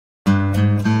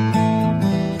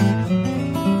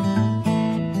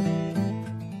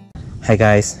Hi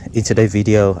guys, in today's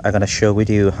video I'm gonna show with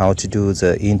you how to do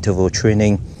the interval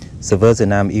training. The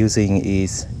version I'm using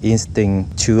is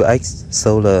Instinct 2X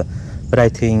Solar, but I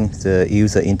think the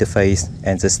user interface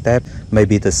and the step may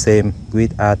be the same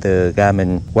with other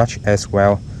Garmin Watch as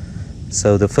well.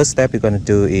 So the first step you're gonna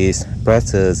do is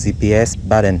press the GPS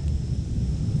button.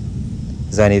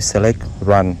 Then you select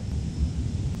run.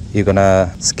 You're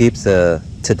gonna skip the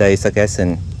today's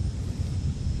suggestion,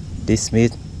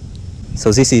 dismiss. So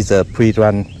this is a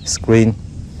pre-run screen.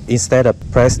 Instead of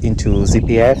press into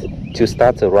GPS to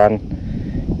start the run,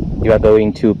 you are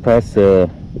going to press the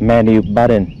menu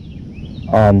button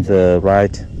on the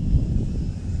right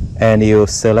and you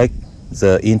select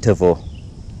the interval.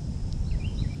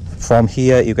 From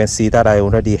here you can see that I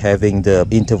already having the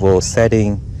interval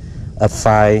setting at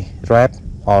 5 reps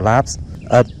or laps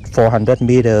at 400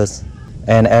 meters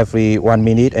and every 1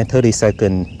 minute and 30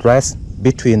 seconds rest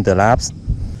between the laps.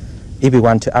 If you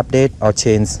want to update or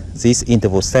change this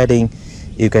interval setting,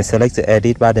 you can select the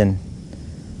edit button.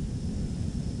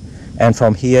 And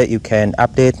from here you can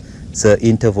update the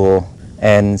interval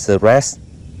and the rest.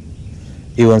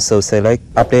 You also select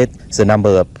update the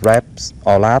number of reps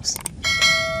or laps.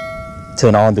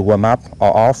 Turn on the warm up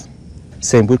or off.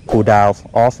 Same with cool down,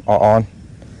 off or on.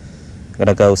 I'm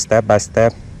gonna go step by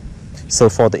step. So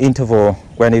for the interval,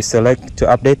 when you select to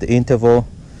update the interval,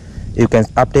 you can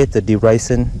update the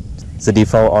duration. The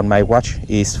default on my watch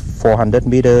is 400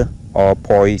 meters or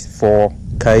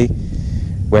 0.4k.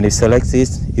 When you select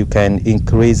this, you can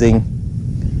increasing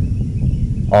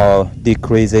or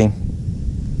decreasing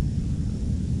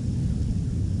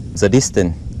the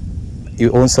distance. You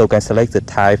also can select the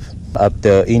type of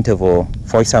the interval.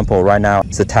 For example, right now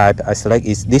the type I select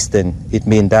is distance. It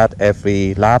means that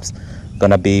every lap's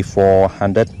gonna be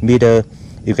 400 meters.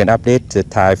 You can update the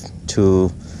type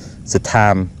to the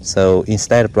time. So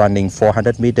instead of running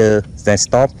 400 meters then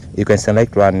stop, you can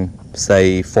select run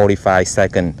say 45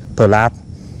 seconds per lap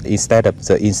instead of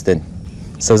the instant.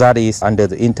 So that is under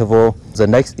the interval. The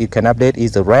next you can update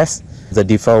is the rest. The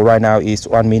default right now is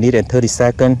 1 minute and 30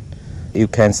 seconds. You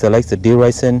can select the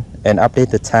duration and update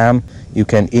the time. You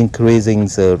can increasing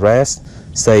the rest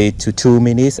say to 2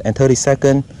 minutes and 30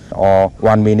 seconds or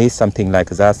 1 minute, something like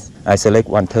that. I select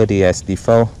 130 as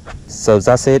default. So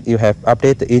that's it. You have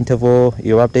update the interval,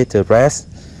 you update the rest.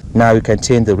 Now you can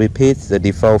change the repeat. The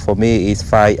default for me is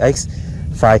 5x,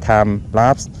 5 time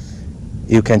laps.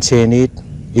 You can change it,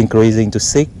 increasing to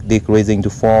 6, decreasing to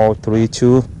 4, 3,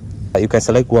 2. You can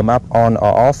select warm up on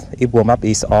or off. If warm up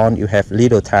is on, you have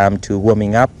little time to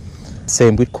warming up.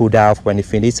 Same with cool down. When you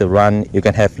finish the run, you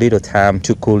can have little time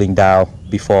to cooling down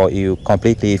before you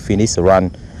completely finish the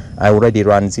run. I already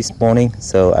run this morning,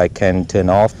 so I can turn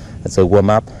off the warm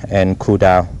up and cool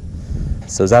down.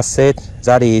 So that's it.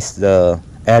 That is the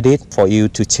edit for you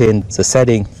to change the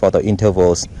setting for the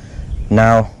intervals.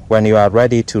 Now when you are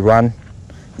ready to run,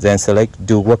 then select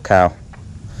do workout.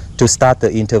 To start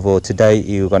the interval today,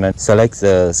 you're gonna select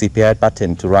the GPS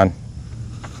button to run.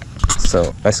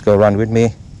 So let's go run with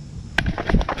me.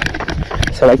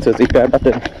 Select the GPS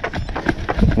button,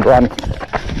 run.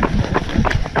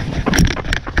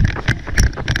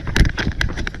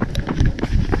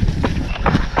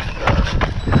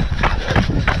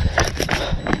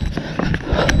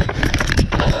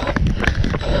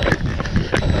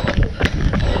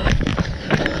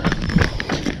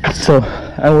 So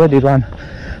I already run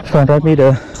 400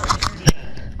 meters.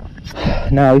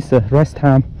 Now it's the rest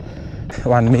time.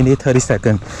 1 minute 30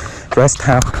 seconds rest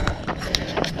time.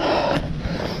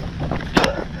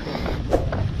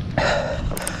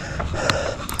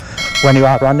 When you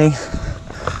are running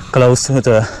close to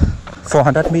the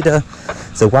 400 meters,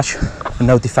 the watch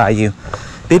notify you,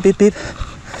 beep beep beep,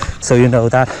 so you know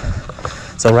that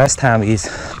the rest time is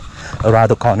around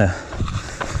the corner.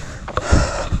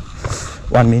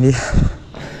 1 minute.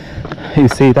 You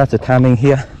see that the timing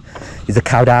here is a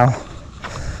countdown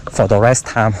for the rest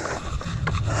time.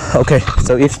 Okay,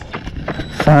 so it's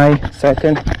 5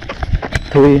 seconds,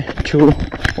 3, 2,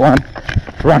 1,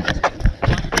 run.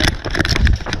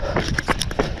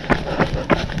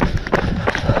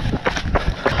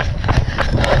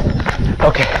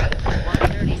 Okay,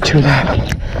 2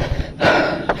 laps.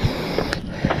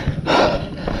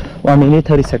 1 minute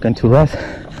 30 seconds to rest.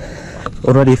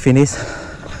 Already finished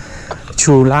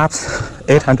 2 laps,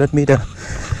 800 meters.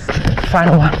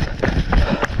 Final one.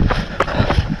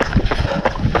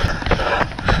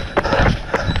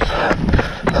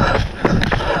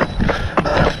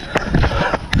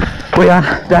 We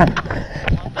are done.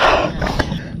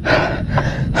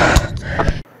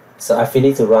 So I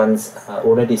finished the runs,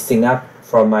 already synced up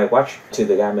from my watch to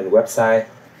the Garmin website.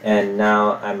 And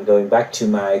now I'm going back to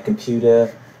my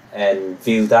computer and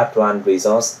view that run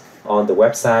results on the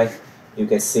website. You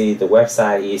can see the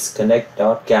website is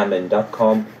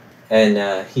connect.garmin.com,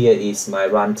 and here is my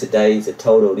run today. The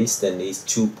total distance is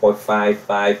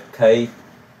 2.55k.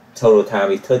 Total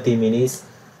time is 30 minutes,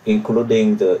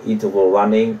 including the interval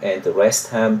running and the rest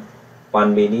time,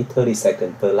 1 minute 30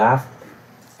 seconds per lap.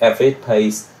 Average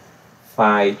pace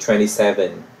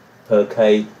 5:27 per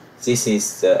k. This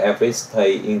is the average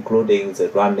pace including the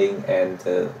running and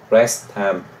the rest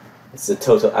time, the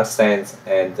total ascent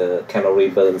and the calorie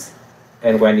burns.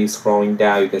 And when you're scrolling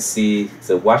down, you can see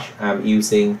the watch I'm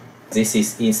using. This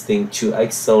is Instinct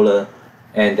 2X Solar,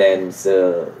 and then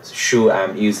the shoe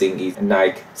I'm using is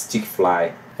Nike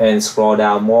Stickfly. And scroll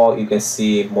down more, you can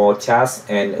see more charts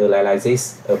and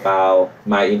analysis about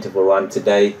my interval run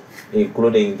today,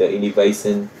 including the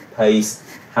elevation, pace,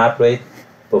 heart rate,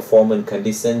 performance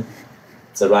condition,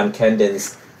 the run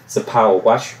cadence, the power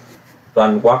watch,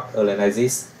 run walk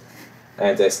analysis,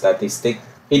 and the statistic.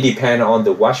 It depends on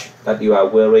the watch that you are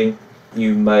wearing.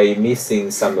 You may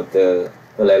missing some of the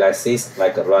analysis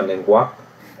like a run and walk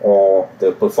or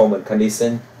the performance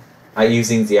condition. I'm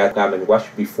using the Garmin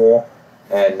Watch before,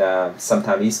 and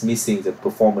sometimes it's missing the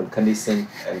performance condition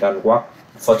and run walk.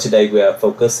 For today, we are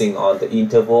focusing on the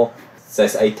interval.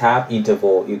 There's a tab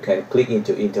interval. You can click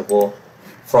into interval.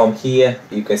 From here,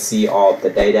 you can see all the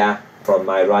data from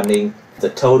my running. The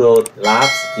total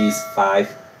laps is 5,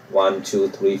 1, 2,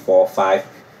 3, 4, 5.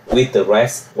 With the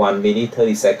rest 1 minute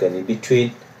 30 seconds in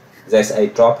between. There's a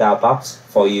drop down box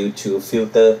for you to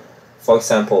filter. For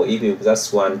example, if you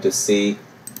just want to see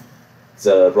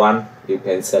the run, you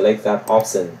can select that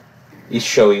option. It's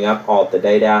showing up all the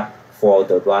data for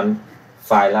the run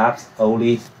 5 laps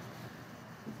only.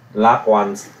 Lap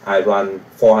 1, I run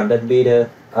 400 meters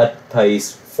at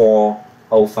pace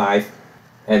 4:05,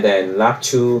 and then lap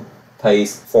 2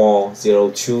 pace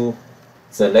 4:02.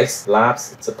 The next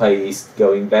laps, the pace is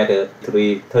going better,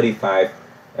 3:35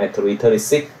 and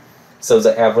 3:36. So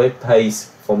the average pace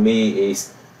for me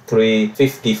is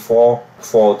 3:54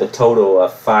 for the total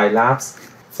of 5 laps,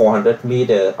 400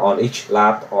 meters on each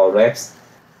lap or reps.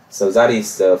 So that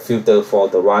is the filter for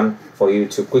the run for you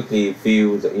to quickly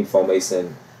view the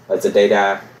information, the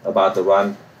data about the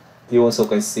run. You also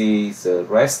can see the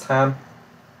rest time.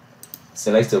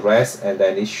 Select the rest, and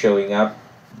then it's showing up.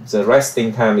 The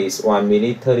resting time is 1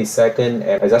 minute 30 seconds,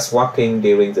 and I just walking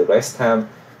during the rest time.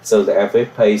 So the average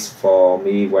pace for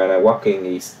me when I'm walking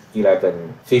is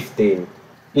 11:15.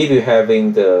 If you're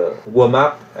having the warm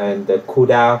up and the cool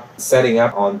down setting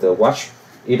up on the watch,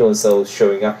 it also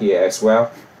showing up here as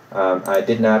well. I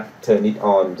did not turn it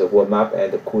on the warm up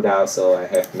and the cool down, so I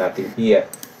have nothing here.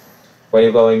 When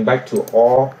you're going back to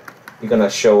all, you're gonna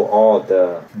show all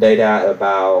the data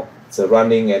about the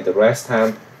running and the rest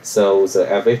time. So the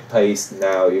average pace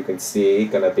now you can see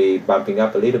gonna be bumping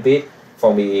up a little bit.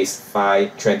 For me is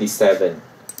 5:27.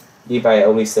 If I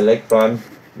only select run,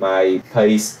 my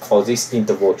pace for this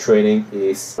interval training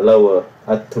is lower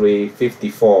at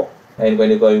 3:54. And when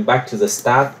you're going back to the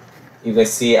start, you can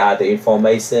see the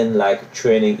information like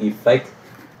training effect,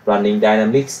 running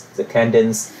dynamics, the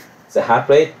cadence, the heart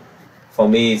rate. For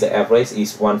me, the average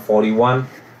is 141,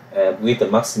 with the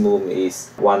maximum is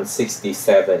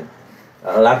 167.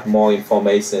 A lot more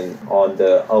information on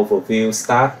the overview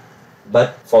start,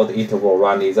 but for the interval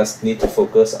run, you just need to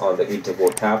focus on the interval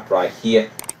tab right here.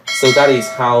 So that is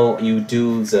how you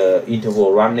do the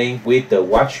interval running with the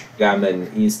watch Garmin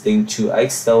Instinct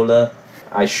 2X Solar.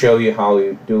 I show you how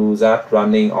you do that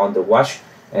running on the watch,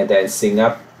 and then sync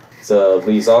up the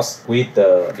results with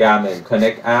the Garmin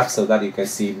Connect App so that you can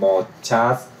see more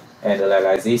charts and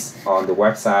analysis on the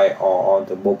website or on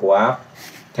the mobile app.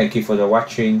 Thank you for the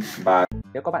watching. Bye.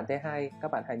 Nếu các bạn thấy hay,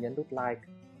 các bạn hãy nhấn nút like,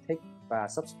 thích và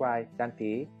subscribe, đăng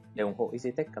ký để ủng hộ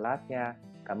EasyTech Class nha.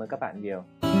 Cảm ơn các bạn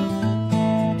nhiều.